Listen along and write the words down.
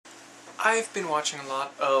I've been watching a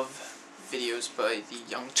lot of videos by the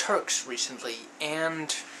Young Turks recently,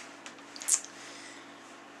 and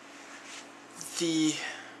the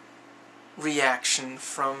reaction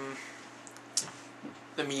from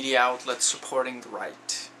the media outlets supporting the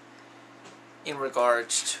right in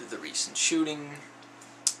regards to the recent shooting.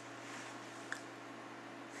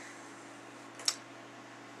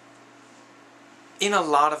 In a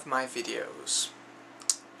lot of my videos,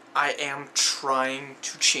 I am trying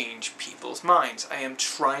to change people's minds. I am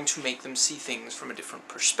trying to make them see things from a different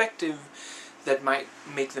perspective that might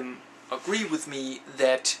make them agree with me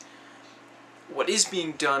that what is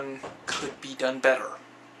being done could be done better.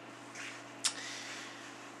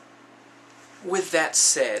 With that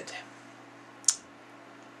said,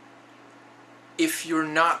 if you're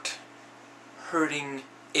not hurting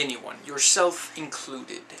anyone, yourself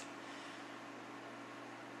included,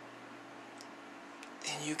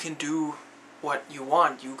 then you can do what you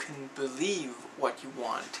want. You can believe what you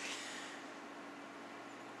want.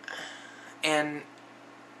 And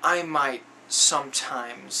I might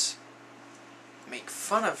sometimes make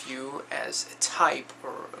fun of you as a type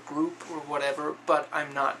or a group or whatever, but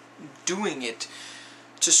I'm not doing it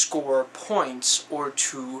to score points or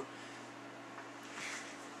to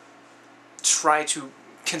try to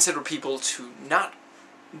consider people to not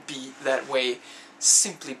be that way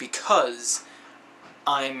simply because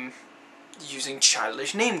I'm using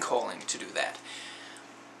childish name-calling to do that.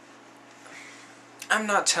 I'm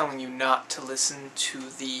not telling you not to listen to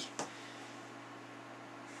the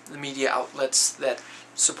media outlets that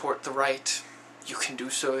support the right. You can do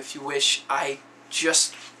so if you wish. I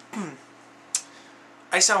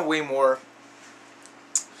sound way more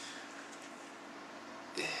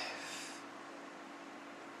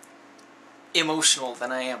emotional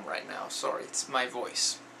than I am right now. Sorry, it's my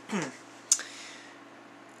voice.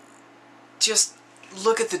 Just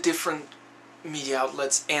look at the different media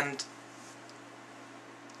outlets and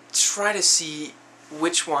try to see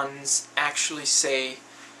which ones actually say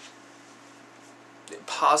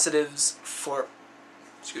positives for,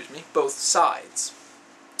 both sides.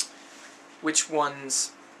 Which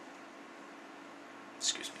ones,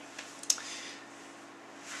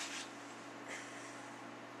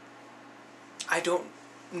 I don't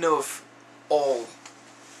know if all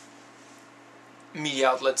media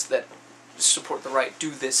outlets that support the right do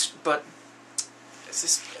this, but it's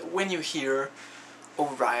just, when you hear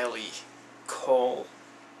O'Reilly call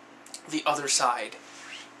the other side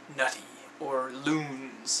nutty or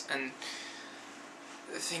loons and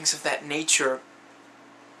things of that nature,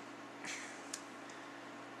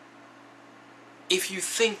 if you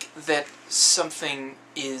think that something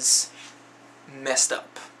is messed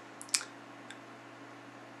up,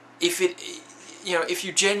 if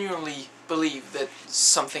you genuinely believe that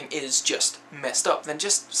something is just messed up, then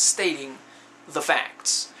just stating the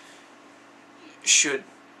facts should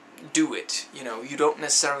do it. You don't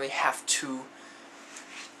necessarily have to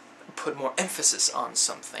put more emphasis on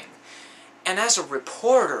something. And as a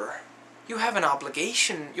reporter, you have an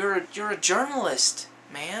obligation. You're a journalist,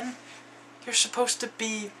 man. You're supposed to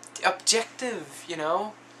be objective,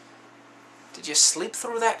 Did you sleep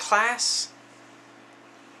through that class?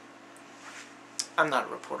 I'm not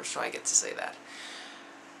a reporter, so I get to say that.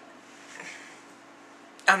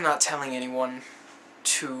 I'm not telling anyone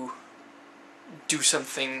to do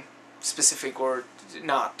something specific or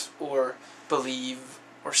not, or believe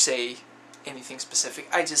or say anything specific.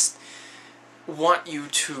 I just want you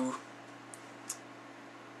to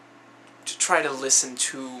try to listen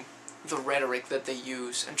to the rhetoric that they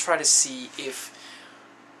use and try to see if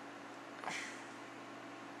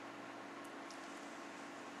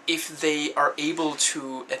they are able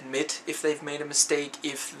to admit if they've made a mistake,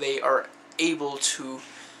 if they are able to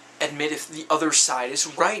admit if the other side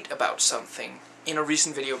is right about something. In a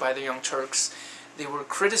recent video by the Young Turks, they were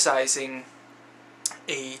criticizing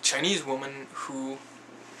a Chinese woman who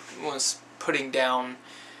was putting down,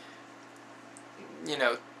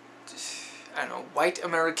 white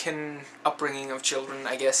American upbringing of children,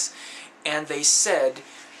 I guess, and they said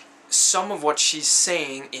some of what she's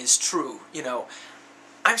saying is true,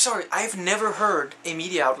 I'm sorry, I've never heard a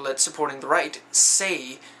media outlet supporting the right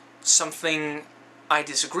say something I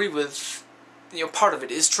disagree with, part of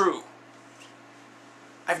it is true.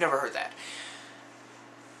 I've never heard that.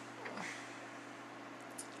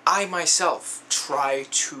 I myself try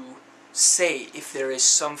to say if there is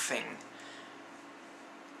something,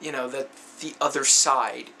 that the other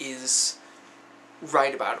side is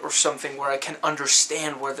right about, or something where I can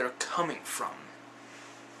understand where they're coming from.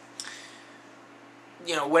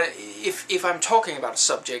 If I'm talking about a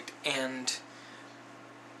subject and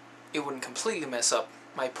it wouldn't completely mess up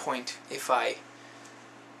my point if I,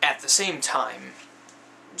 at the same time,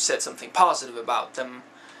 said something positive about them.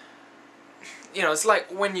 You know, it's like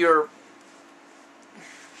when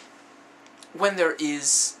there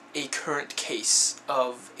is a current case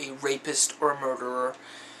of a rapist or a murderer,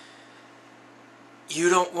 you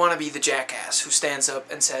don't want to be the jackass who stands up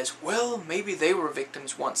and says, well, maybe they were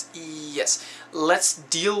victims once. Yes, let's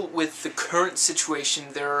deal with the current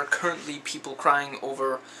situation. There are currently people crying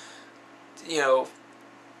over, you know,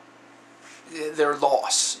 their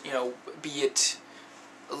loss, you know, be it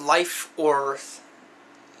life or,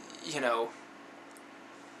 you know,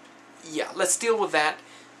 yeah, let's deal with that.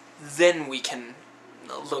 Then we can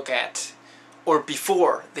look at, or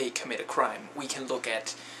before they commit a crime, we can look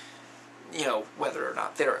at, you know, whether or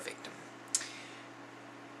not they're a victim.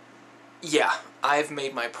 Yeah, I've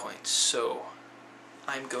made my point, so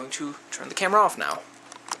I'm going to turn the camera off now.